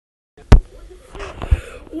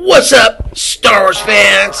What's up, Star Wars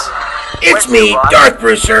fans? It's me, Darth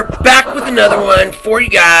Brewster, back with another one for you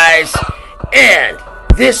guys. And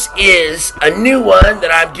this is a new one that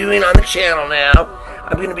I'm doing on the channel now.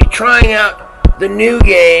 I'm going to be trying out the new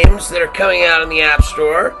games that are coming out in the App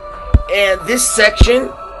Store. And this section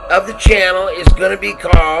of the channel is going to be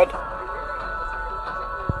called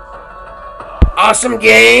Awesome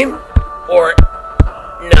Game or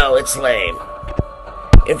No, It's Lame.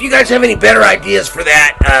 If you guys have any better ideas for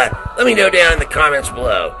that, let me know down in the comments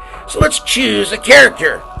below. So let's choose a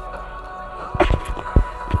character.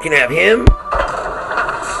 We can have him.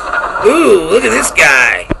 Ooh, look at this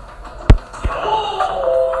guy.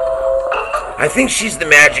 I think she's the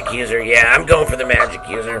magic user. Yeah, I'm going for the magic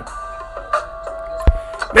user.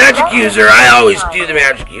 Magic user, I always do the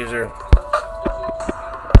magic user.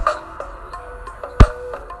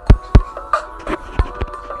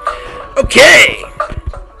 Okay.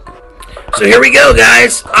 So here we go,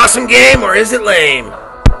 guys. Awesome game, or is it lame?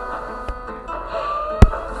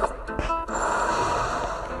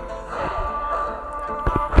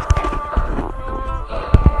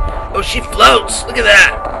 Oh, she floats. Look at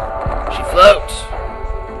that. She floats.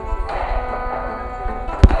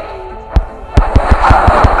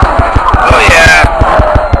 Oh, yeah.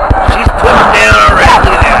 She's putting down already.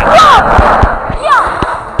 Look at that.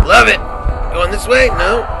 Love it. Going this way?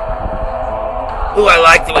 No. Ooh, I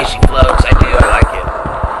like the way she floats. I do. I like it.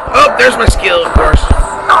 Oh, there's my skill, of course.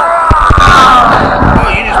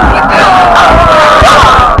 Oh, you just put that.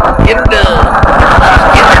 Get her done.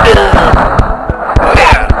 Get her done. Oh,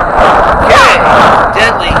 yeah. Okay.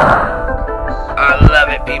 Deadly. I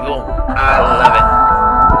love it, people. I love it.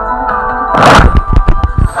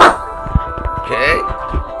 Okay.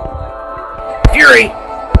 Fury.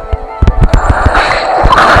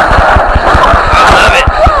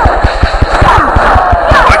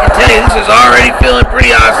 This is already feeling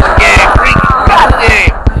pretty awesome game. Pretty cool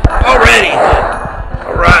game. Already.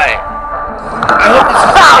 Alright. I hope this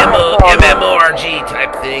is an MMORG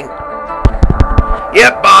type thing.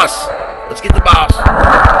 Yep, boss. Let's get the boss.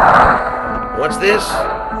 What's this?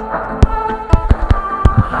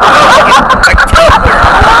 Oh, I can teleport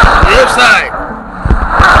to the other side.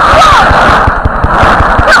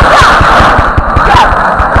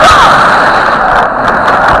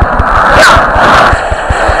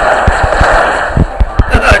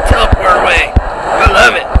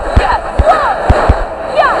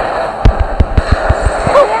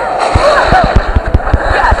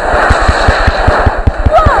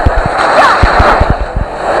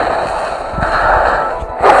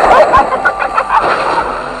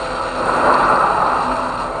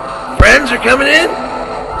 Friends are coming in.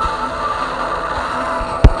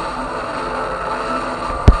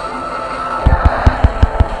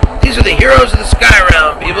 These are the heroes of the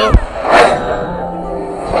Skyrealm, people.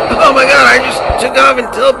 Oh my god, I just took off and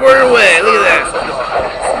teleported away. Look at that.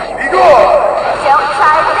 Don't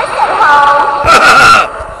try this at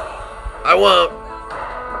home. I won't.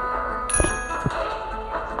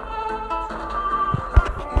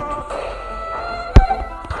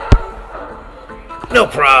 No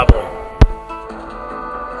problem.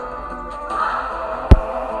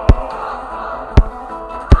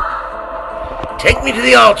 Take me to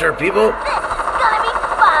the altar, people. This is gonna be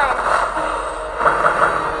fun.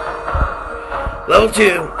 Level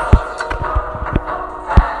 2.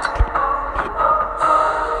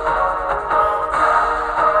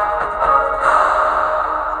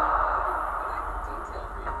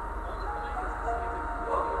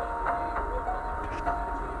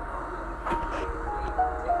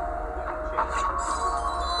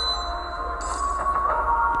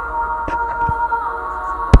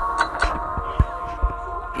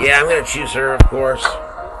 Yeah, I'm gonna choose her, of course.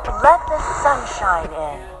 Let the sunshine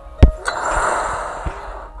in.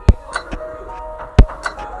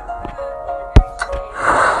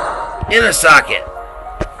 In a socket.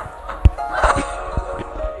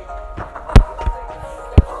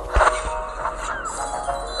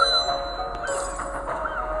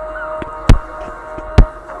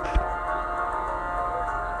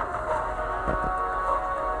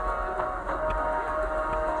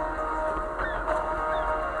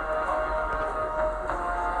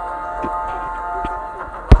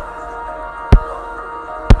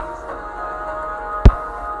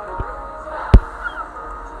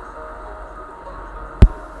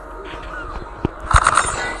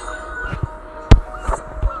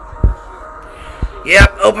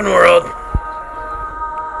 Yep, open world.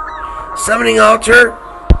 Summoning altar.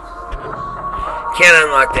 Can't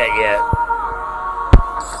unlock that yet.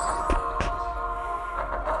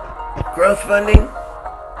 Growth funding.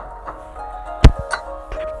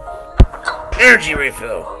 Energy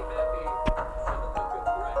refill.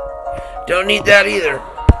 Don't need that either.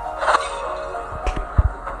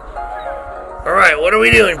 Alright, what are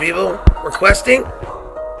we doing, people? We're questing?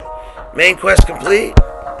 Main quest complete.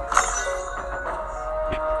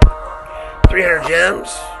 300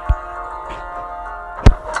 gems.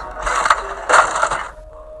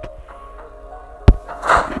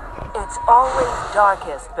 It's always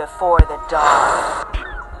darkest before the dawn.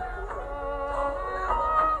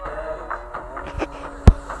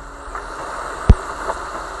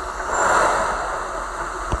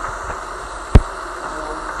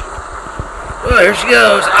 Well, here she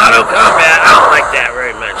goes. Auto combat. I don't like that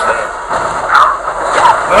very much, though.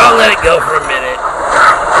 But I'll let it go for a minute.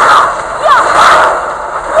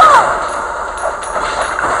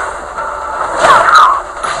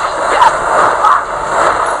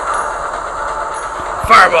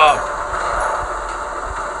 Fireball.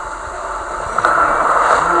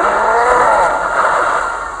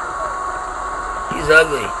 He's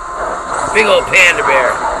ugly. Big old panda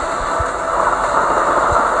bear.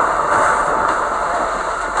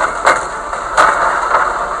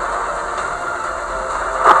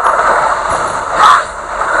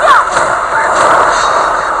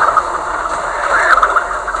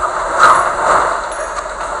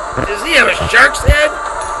 Does he have a shark's head?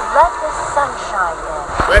 Let the sunshine in.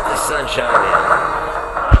 Let the sunshine in.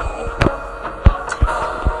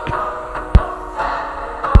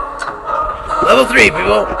 Level 3,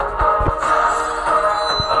 people.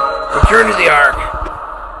 Return to the Ark.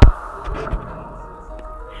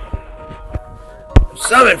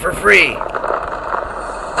 Summon for free.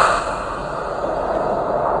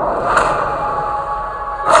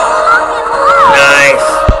 Nice.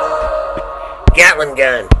 Gatling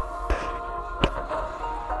gun.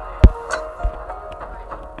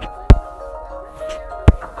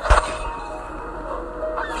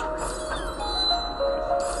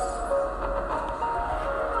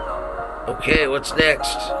 Okay, what's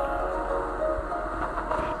next?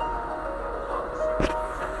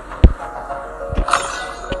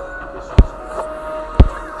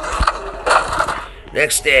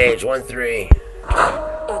 Next stage, 1-3.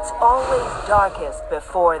 It's always darkest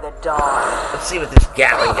before the dawn. Let's see what this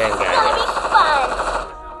Gatling gun guy It's does. gonna be fun.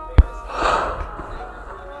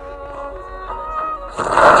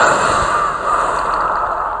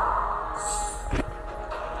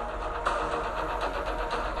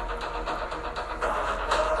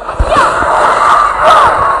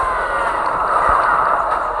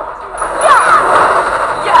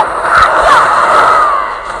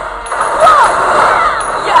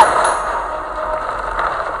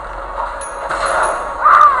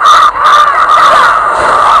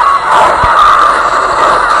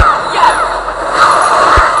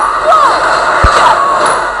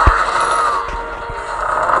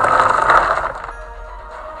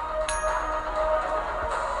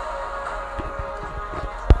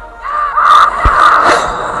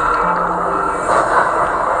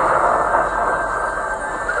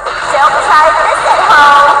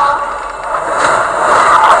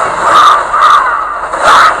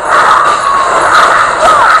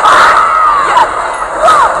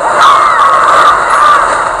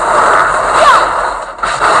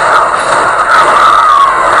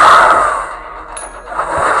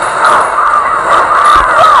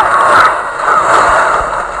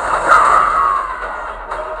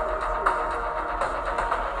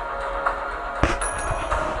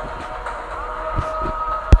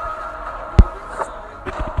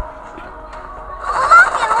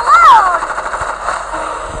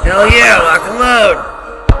 Hell yeah, lock and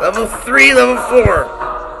load. Level 3, level 4.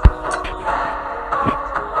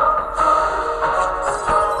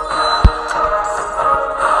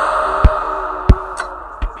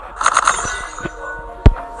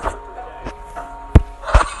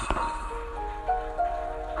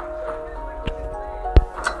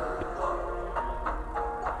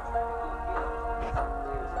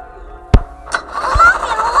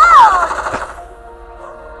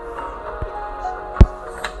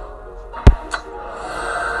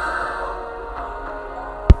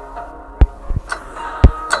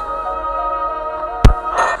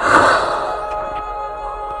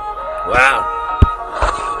 Wow.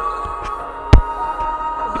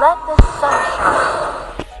 Let the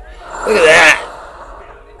sunshine. Look at that.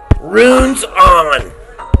 Runes on.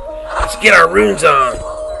 Let's get our runes on.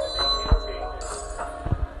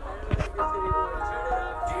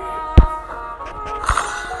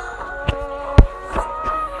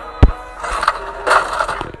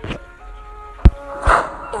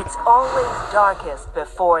 It's always darkest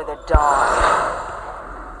before the dawn.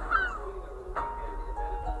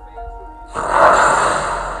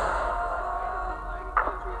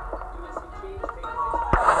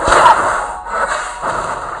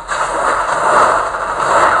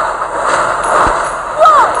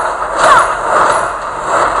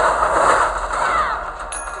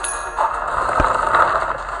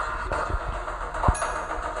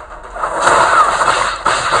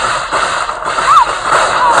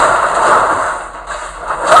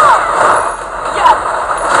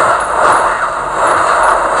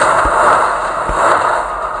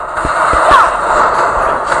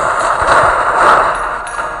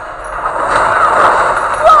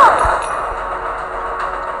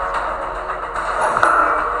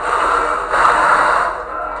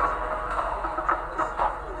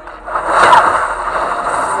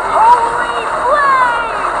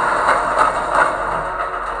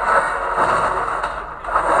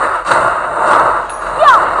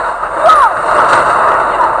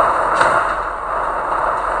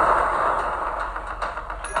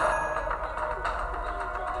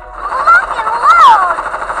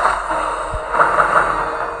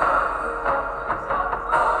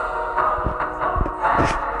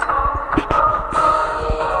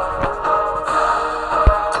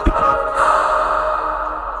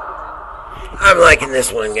 I'm liking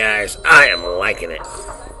this one, guys. I am liking it.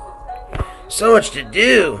 So much to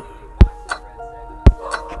do.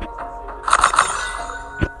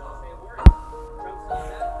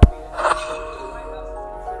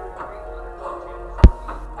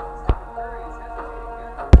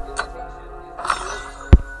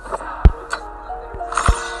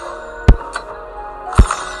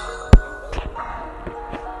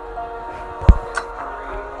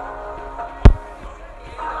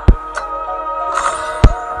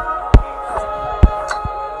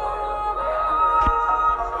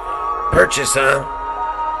 Purchase, huh?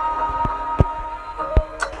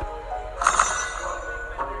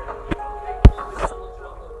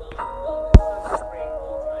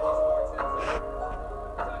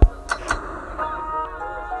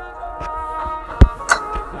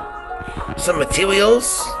 Some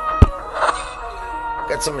materials.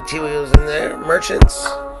 Got some materials in there. Merchants.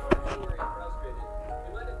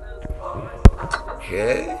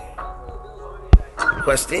 Okay.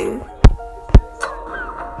 Questing.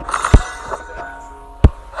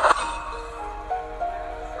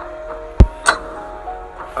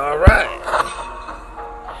 Alright.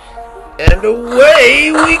 And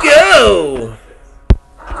away we go!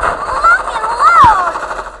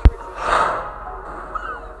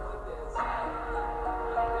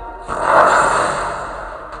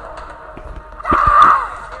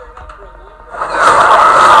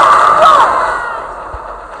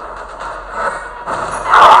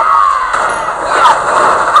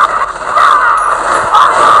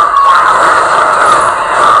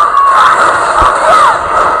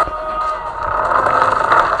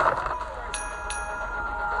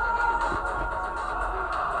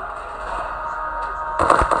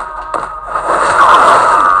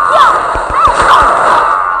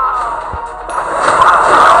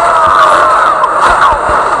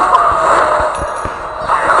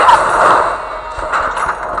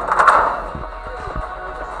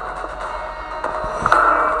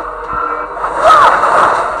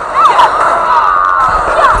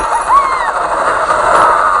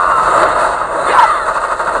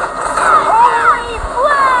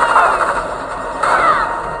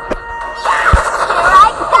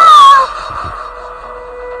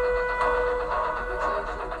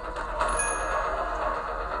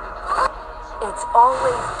 It's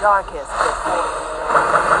always darkest before.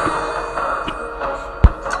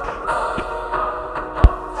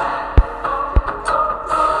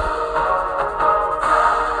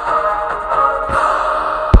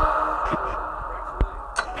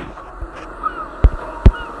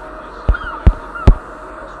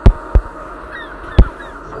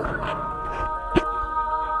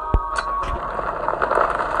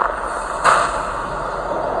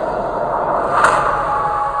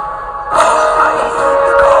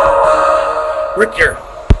 Richter.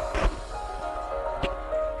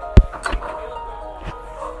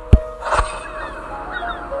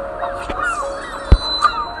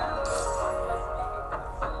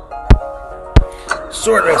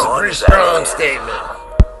 Sword makes a pretty strong statement.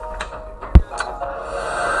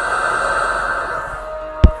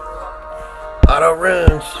 Auto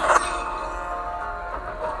runes.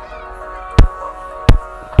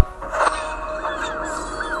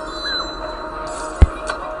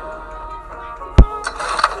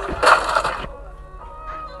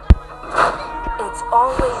 It's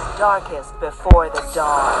always darkest before the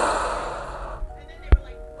dawn.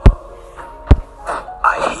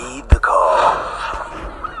 I heed the call.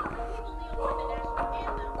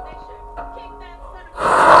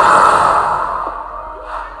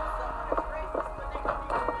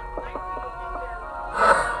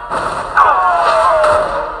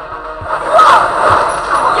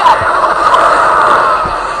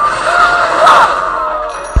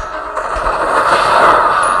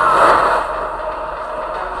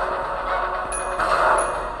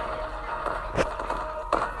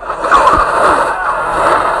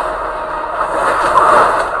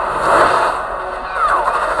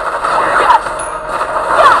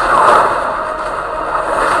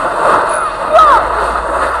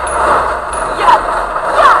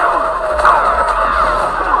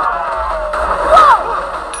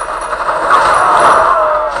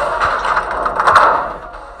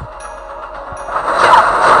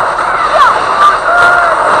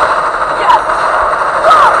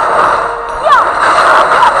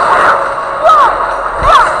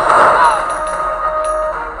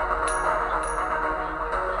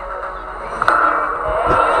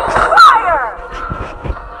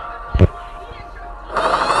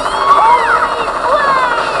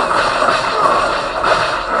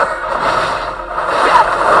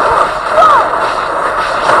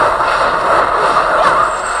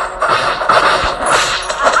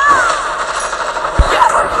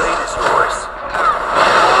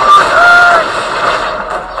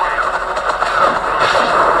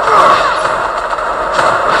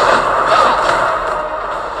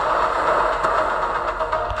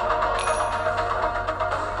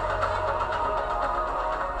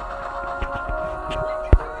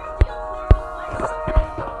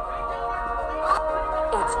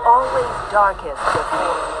 darkest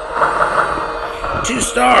before. 2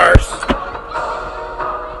 stars.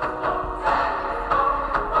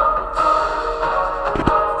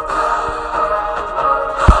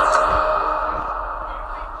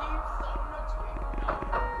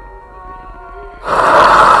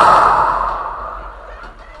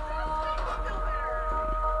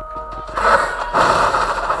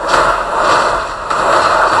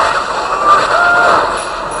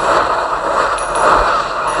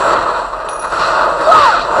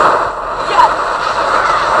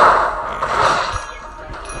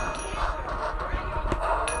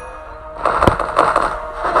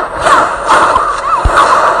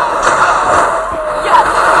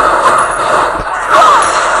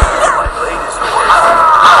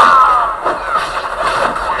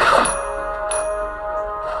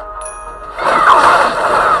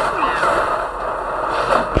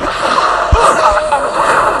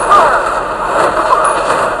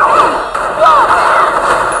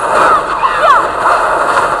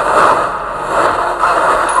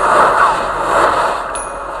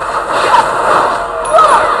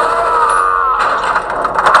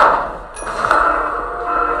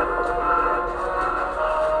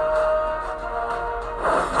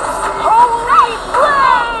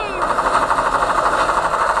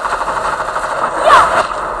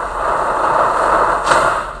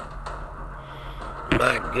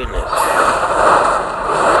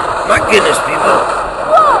 My goodness, people.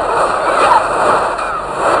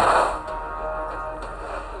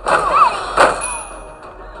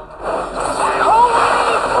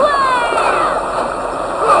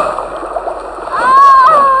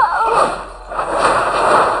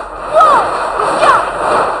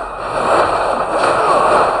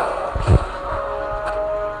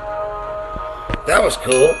 That was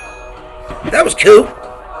cool. That was cool.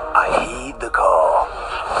 I heed the call.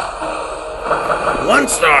 1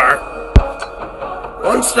 star.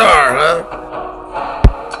 1 star, huh?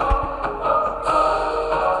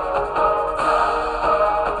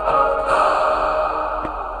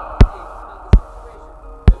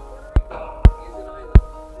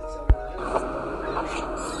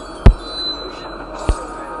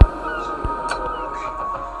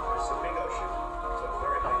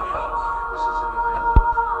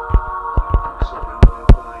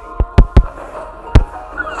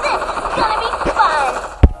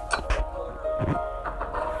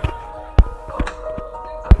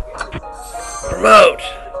 Promote.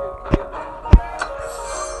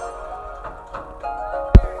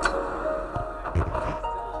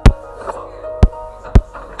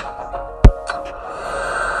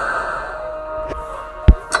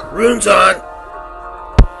 Runes on.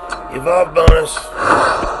 Evolve bonus.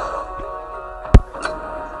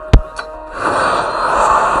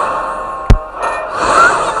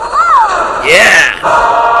 Yeah.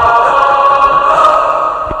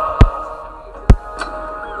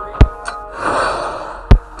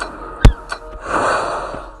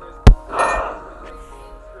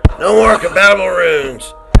 No more compatible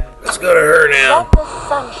runes. Let's go to her now. Let the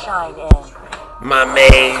sunshine in. My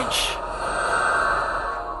mage.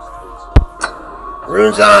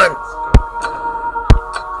 Runes on.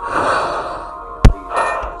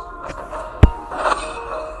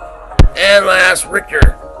 And last,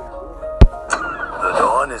 Richter. The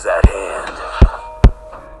dawn is at hand.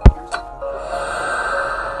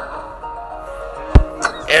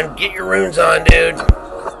 And get your runes on, dude.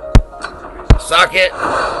 Socket.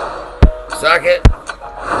 Socket.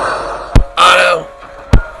 Auto.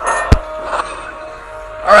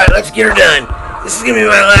 Alright, let's get her done. This is going to be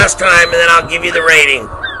my last time, and then I'll give you the rating.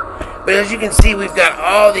 But as you can see, we've got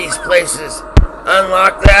all these places.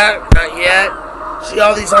 Unlock that. Not yet. See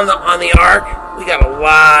all these on the arc? We got a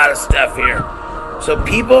lot of stuff here. So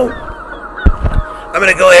people, I'm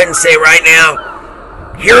going to go ahead and say right now,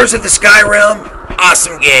 Heroes of the Skyrealm,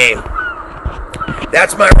 awesome game.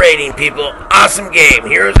 That's my rating, people. Awesome game.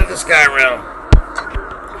 Heroes of the Skyrealm.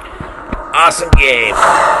 Awesome game.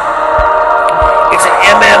 It's an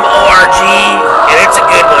MMORG, and it's a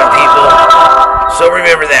good one, people. So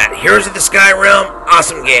remember that. Heroes of the Skyrealm,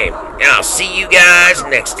 awesome game. And I'll see you guys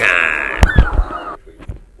next time.